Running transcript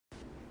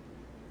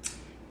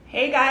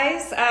Hey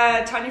guys,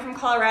 Tanya from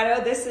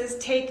Colorado. This is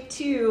take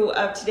 2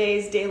 of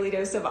today's Daily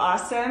Dose of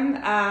Awesome.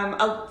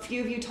 A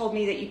few of you told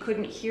me that you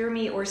couldn't hear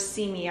me or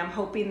see me. I'm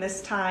hoping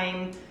this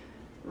time,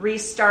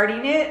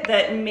 restarting it,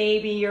 that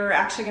maybe you're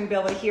actually going to be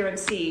able to hear and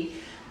see.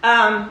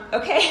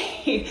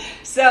 Okay,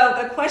 so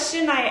the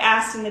question I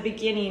asked in the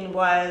beginning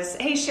was,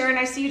 hey Sharon,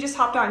 I see you just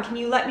hopped on. Can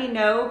you let me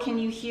know? Can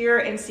you hear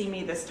and see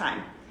me this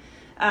time?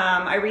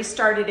 I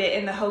restarted it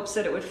in the hopes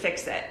that it would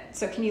fix it.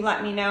 So can you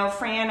let me know?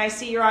 Fran, I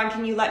see you're on.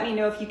 Can you let me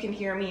know if you can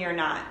hear me or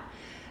not?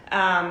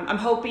 I'm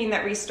hoping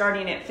that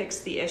restarting it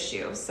fixed the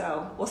issue.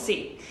 So we'll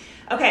see.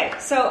 Okay,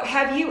 so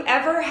have you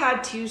ever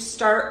had to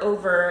start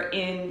over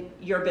in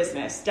your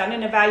business, done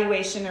an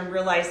evaluation and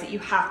realized that you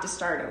have to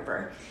start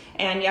over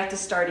and you have to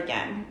start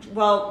again?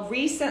 Well,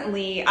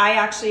 recently I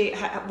actually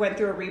went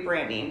through a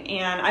rebranding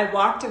and I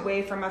walked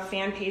away from a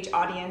fan page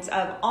audience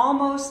of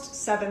almost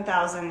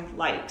 7,000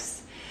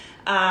 likes.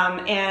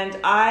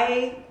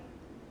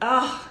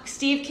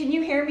 Steve, can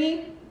you hear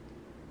me?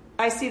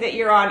 I see that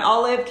you're on.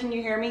 Olive, can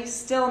you hear me?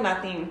 Still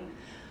nothing.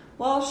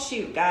 Well,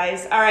 shoot,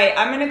 guys. All right,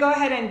 I'm going to go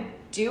ahead and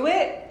do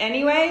it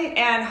anyway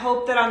and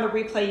hope that on the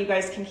replay you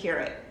guys can hear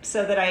it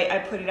so that I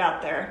put it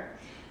out there.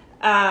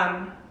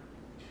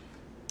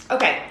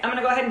 Okay, I'm going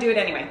to go ahead and do it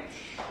anyway.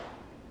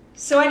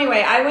 So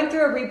anyway, I went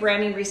through a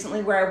rebranding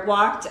recently where I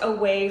walked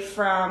away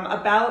from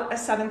about a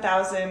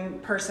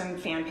 7,000 person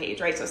fan page,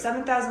 right? So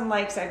 7,000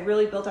 likes. I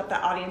really built up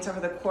that audience over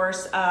the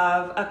course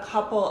of a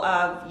couple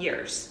of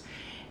years.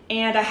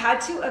 And I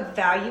had to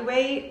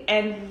evaluate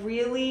and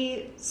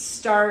really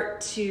start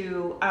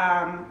to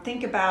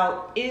think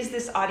about, is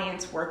this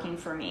audience working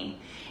for me?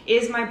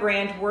 Is my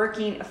brand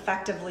working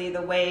effectively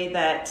the way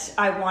that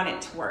I want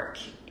it to work?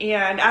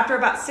 And after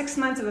about 6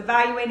 months of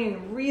evaluating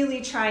and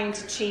really trying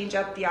to change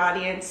up the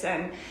audience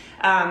and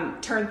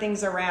turn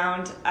things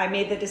around, I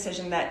made the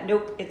decision that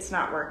nope, it's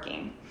not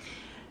working.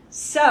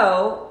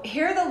 So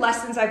here are the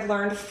lessons I've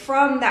learned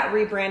from that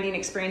rebranding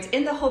experience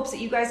in the hopes that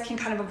you guys can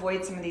kind of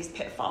avoid some of these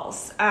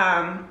pitfalls.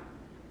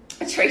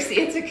 Tracy,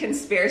 it's a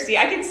conspiracy.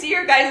 I can see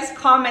your guys'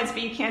 comments,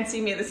 but you can't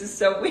see me. This is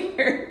so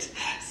weird.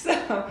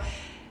 So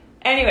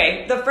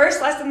anyway, the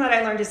first lesson that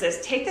I learned is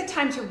this: take the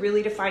time to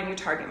really define your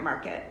target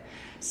market.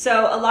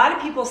 So a lot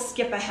of people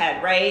skip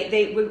ahead, right?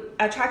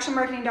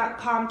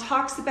 Attractionmarketing.com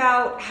talks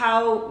about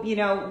how,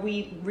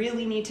 we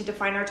really need to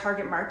define our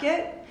target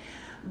market.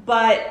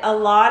 But a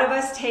lot of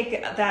us take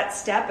that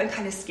step and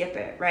kind of skip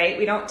it, right?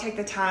 We don't take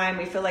the time.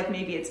 We feel like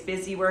maybe it's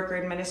busy work or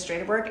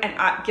administrative work. And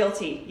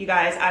guilty, you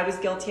guys, I was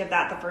guilty of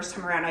that the first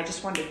time around. I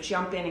just wanted to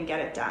jump in and get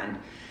it done.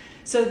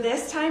 So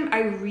this time I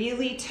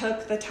really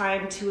took the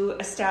time to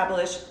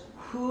establish,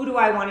 who do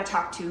I want to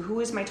talk to?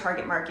 Who is my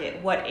target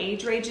market? What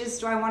age ranges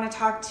do I want to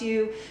talk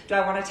to? Do I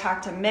want to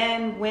talk to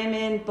men,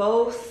 women,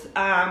 both?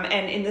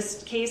 And in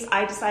this case,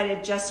 I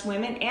decided just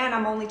women, and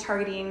I'm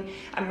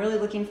really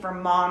looking for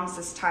moms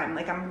this time.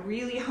 Like, I'm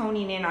really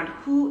honing in on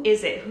who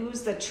is it?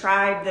 Who's the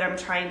tribe that I'm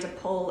trying to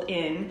pull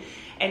in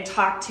and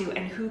talk to,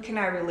 and who can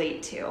I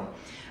relate to?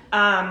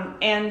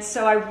 And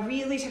so I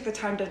really took the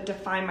time to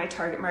define my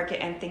target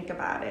market and think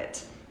about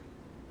it.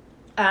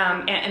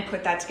 And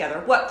put that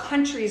together. What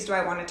countries do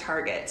I want to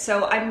target?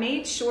 So I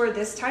made sure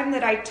this time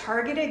that I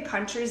targeted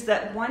countries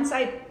that once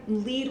I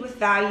lead with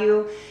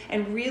value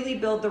and really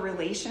build the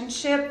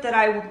relationship, that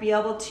I will be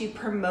able to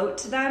promote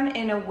to them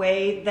in a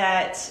way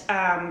that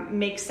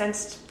makes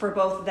sense for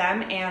both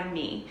them and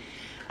me.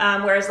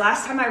 Whereas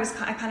last time I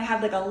kind of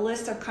had like a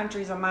list of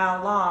countries a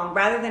mile long,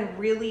 rather than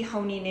really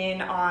honing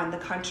in on the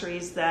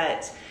countries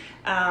that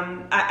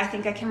I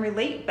think I can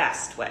relate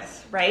best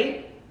with,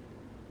 right?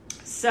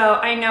 So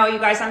I know, you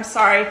guys, I'm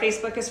sorry,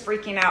 Facebook is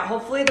freaking out.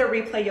 Hopefully the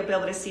replay, you'll be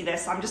able to see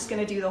this. I'm just going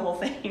to do the whole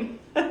thing.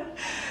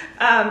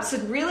 So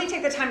really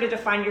take the time to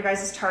define your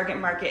guys' target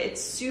market.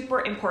 It's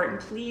super important.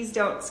 Please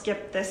don't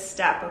skip this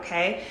step,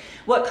 okay?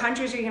 What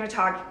countries are you going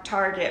to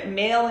target?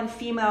 Male and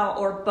female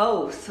or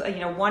both?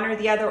 One or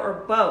the other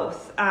or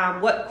both?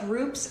 What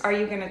groups are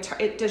you going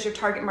to, does your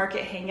target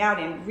market hang out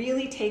in?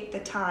 Really take the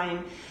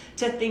time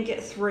to think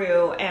it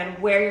through and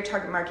where your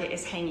target market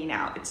is hanging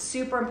out. It's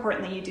super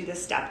important that you do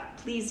this step.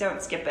 Please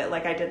don't skip it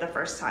like I did the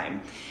first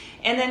time.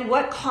 And then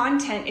what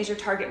content is your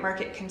target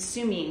market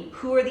consuming?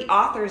 Who are the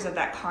authors of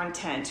that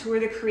content? Who are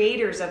the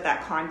creators of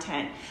that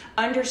content?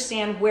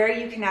 Understand where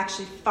you can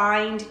actually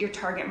find your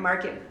target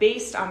market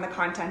based on the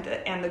content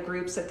and the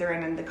groups that they're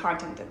in and the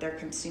content that they're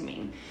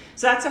consuming.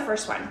 So that's the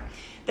first one.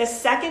 The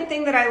second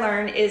thing that I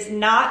learned is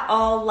not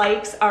all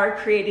likes are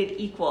created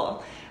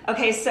equal.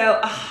 Okay, so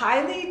a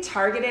highly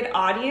targeted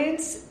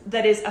audience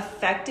that is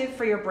effective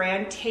for your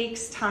brand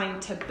takes time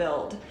to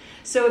build.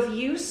 So if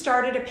you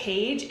started a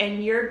page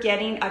and you're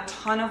getting a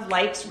ton of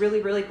likes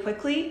really, really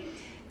quickly,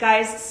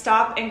 guys,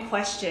 stop and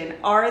question.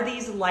 Are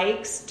these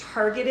likes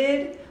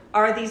targeted?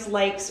 Are these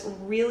likes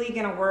really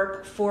going to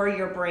work for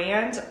your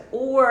brand?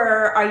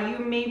 Or are you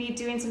maybe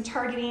doing some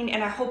targeting?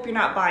 And I hope you're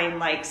not buying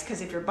likes,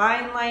 because if you're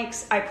buying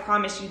likes, I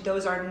promise you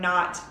those are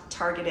not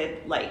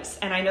targeted likes.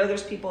 And I know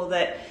there's people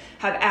that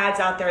have ads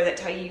out there that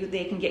tell you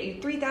they can get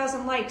you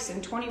 3,000 likes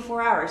in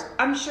 24 hours.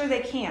 I'm sure they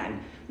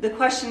can. The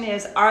question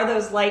is, are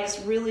those likes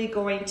really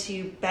going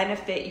to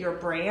benefit your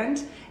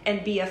brand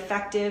and be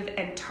effective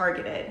and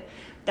targeted?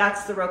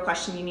 That's the real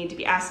question you need to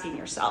be asking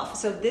yourself.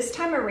 So this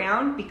time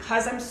around,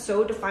 because I'm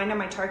so defined on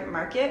my target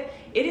market,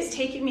 it is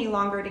taking me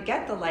longer to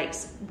get the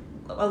likes,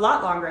 a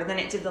lot longer than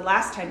it did the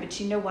last time. But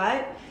you know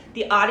what?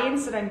 The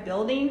audience that I'm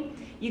building,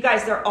 you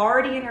guys, they're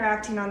already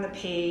interacting on the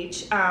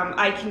page.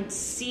 I can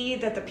see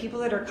that the people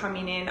that are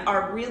coming in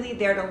are really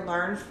there to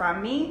learn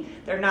from me.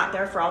 They're not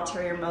there for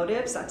ulterior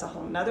motives. That's a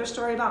whole nother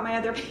story about my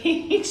other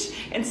page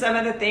and some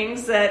of the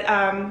things that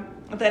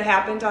that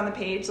happened on the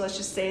page. Let's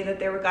just say that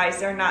there were guys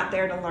that are not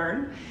there to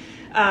learn.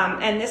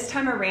 And this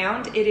time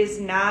around, it's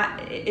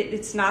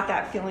not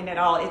that feeling at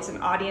all. It's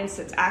an audience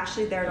that's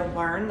actually there to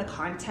learn the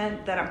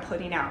content that I'm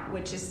putting out,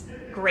 which is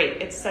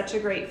great. It's such a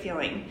great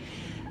feeling.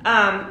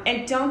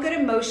 And don't get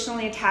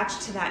emotionally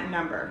attached to that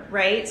number,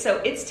 right? So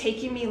it's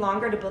taking me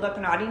longer to build up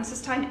an audience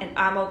this time, and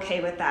I'm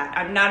okay with that.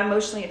 I'm not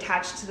emotionally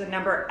attached to the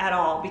number at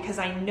all, because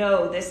I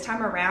know this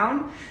time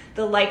around,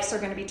 the likes are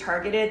going to be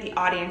targeted, the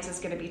audience is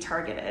going to be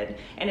targeted,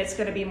 and it's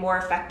going to be more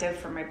effective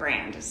for my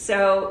brand.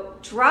 So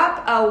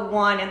drop a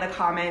 1 in the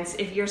comments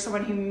if you're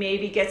someone who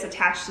maybe gets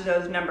attached to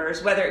those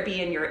numbers, whether it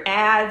be in your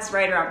ads,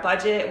 right, or on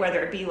budget,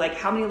 whether it be like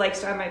how many likes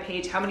do I have on my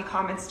page, how many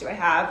comments do I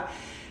have.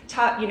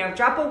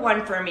 Drop a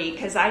 1 for me,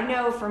 because I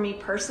know for me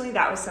personally,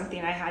 that was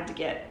something I had to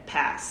get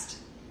past.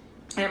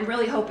 And I'm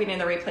really hoping in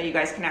the replay you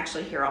guys can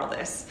actually hear all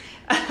this.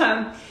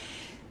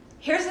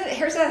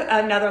 Here's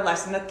another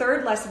lesson. The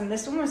third lesson, and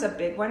this one was a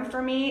big one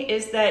for me,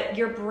 is that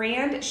your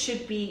brand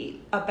should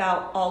be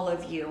about all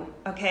of you,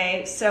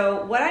 okay?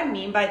 So what I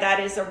mean by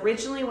that is,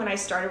 originally when I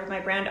started with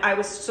my brand, I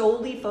was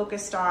solely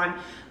focused on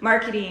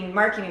marketing,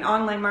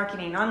 online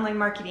marketing,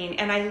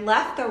 and I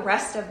left the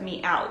rest of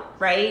me out,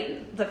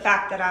 right? The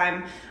fact that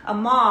I'm a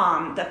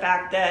mom, the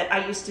fact that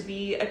I used to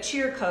be a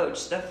cheer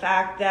coach, the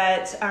fact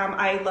that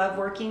I love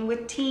working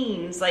with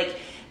teens, like,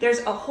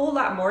 there's a whole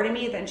lot more to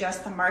me than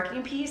just the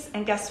marketing piece.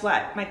 And guess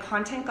what? My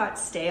content got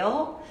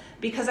stale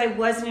because I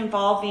wasn't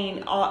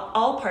involving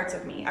all parts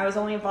of me. I was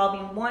only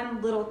involving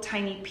one little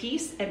tiny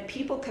piece, and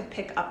people could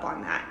pick up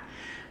on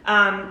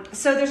that.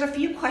 So there's a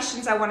few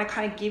questions I want to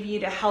kind of give you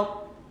to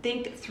help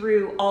think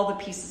through all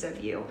the pieces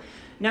of you.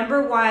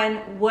 Number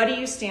 1, what do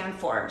you stand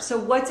for? So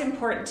what's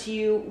important to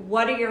you?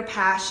 What are your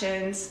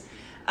passions?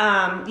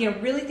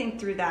 Really think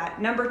through that.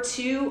 Number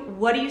 2,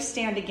 what do you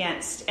stand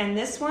against? And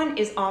this one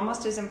is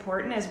almost as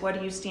important as what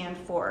do you stand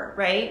for,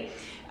 right?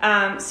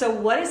 So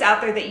what is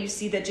out there that you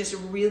see that just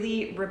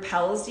really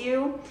repels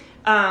you?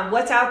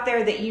 What's out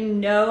there that you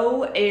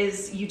know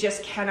is you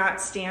just cannot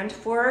stand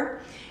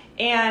for?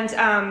 And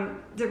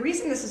the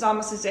reason this is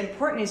almost as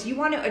important is you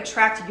want to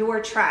attract your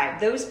tribe,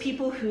 those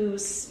people who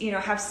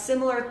have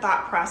similar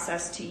thought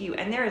process to you.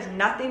 And there is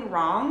nothing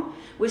wrong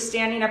with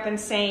standing up and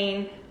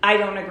saying, I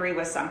don't agree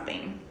with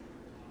something,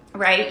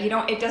 right?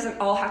 It doesn't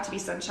all have to be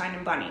sunshine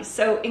and bunnies.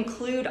 So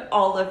include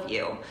all of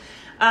you.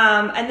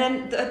 And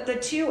then the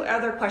 2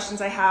 other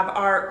questions I have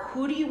are,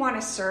 who do you want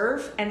to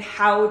serve and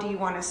how do you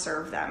want to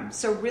serve them?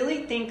 So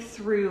really think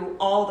through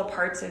all the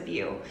parts of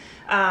you,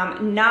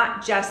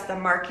 not just the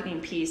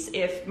marketing piece,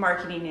 if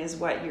marketing is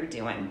what you're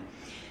doing.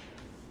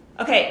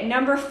 Okay,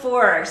 number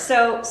 4.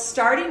 So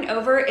starting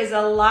over is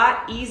a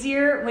lot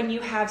easier when you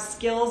have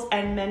skills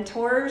and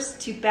mentors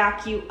to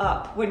back you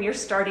up when you're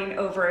starting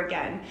over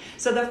again.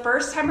 So the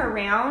first time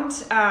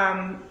around,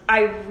 I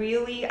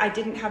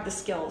didn't have the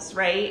skills,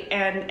 right?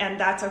 And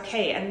that's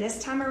okay. And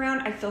this time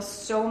around, I feel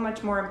so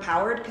much more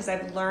empowered because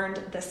I've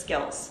learned the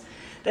skills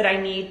that I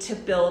need to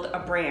build a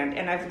brand.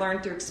 And I've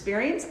learned through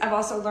experience. I've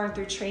also learned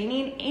through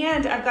training,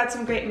 and I've got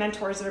some great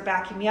mentors that are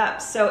backing me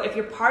up. So if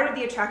you're part of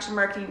the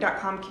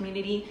attractionmarketing.com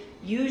community,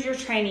 use your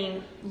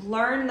training,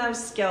 learn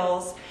those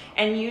skills,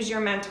 and use your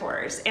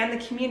mentors and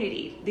the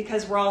community,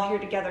 because we're all here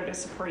together to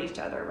support each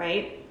other,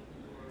 right?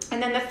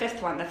 And then the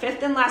 5th one, the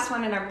 5th and last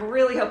one, and I'm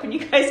really hoping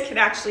you guys can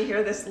actually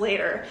hear this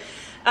later.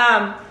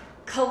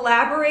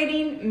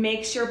 Collaborating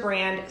makes your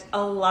brand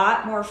a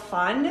lot more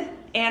fun,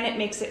 and it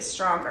makes it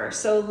stronger.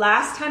 So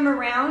last time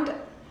around,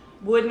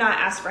 would not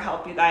ask for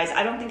help, you guys.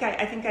 I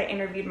think I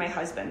interviewed my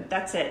husband.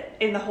 That's it.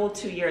 In the whole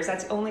 2 years,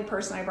 that's the only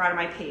person I brought on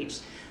my page.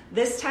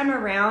 This time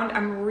around,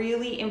 I'm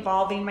really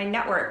involving my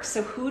network.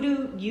 So who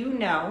do you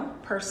know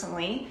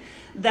personally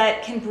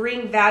that can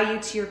bring value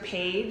to your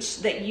page,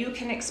 that you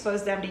can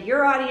expose them to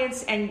your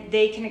audience and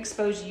they can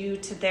expose you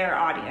to their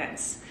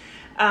audience?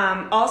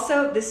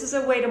 Also, this is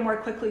a way to more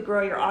quickly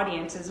grow your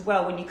audience as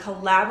well. When you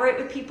collaborate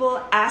with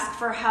people, ask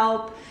for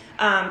help,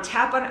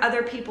 tap on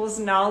other people's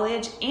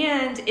knowledge,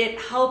 and it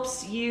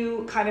helps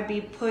you kind of be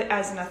put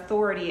as an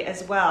authority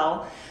as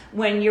well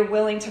when you're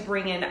willing to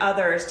bring in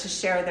others to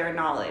share their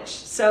knowledge.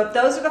 So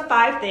those are the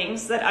 5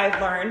 things that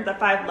I've learned, the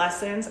 5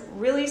 lessons.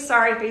 Really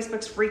sorry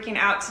Facebook's freaking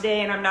out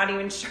today and I'm not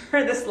even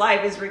sure this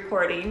live is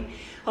recording.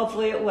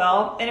 Hopefully it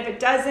will. And if it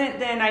doesn't,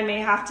 then I may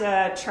have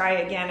to try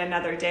again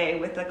another day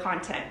with the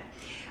content.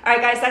 All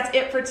right, guys, that's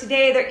it for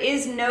today. There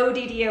is no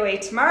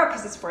DDOA tomorrow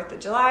because it's 4th of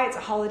July. It's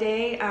a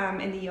holiday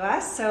in the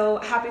US. So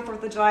happy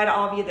 4th of July to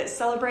all of you that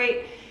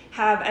celebrate.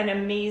 Have an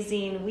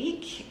amazing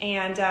week,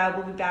 and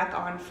we'll be back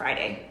on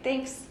Friday.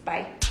 Thanks.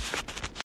 Bye.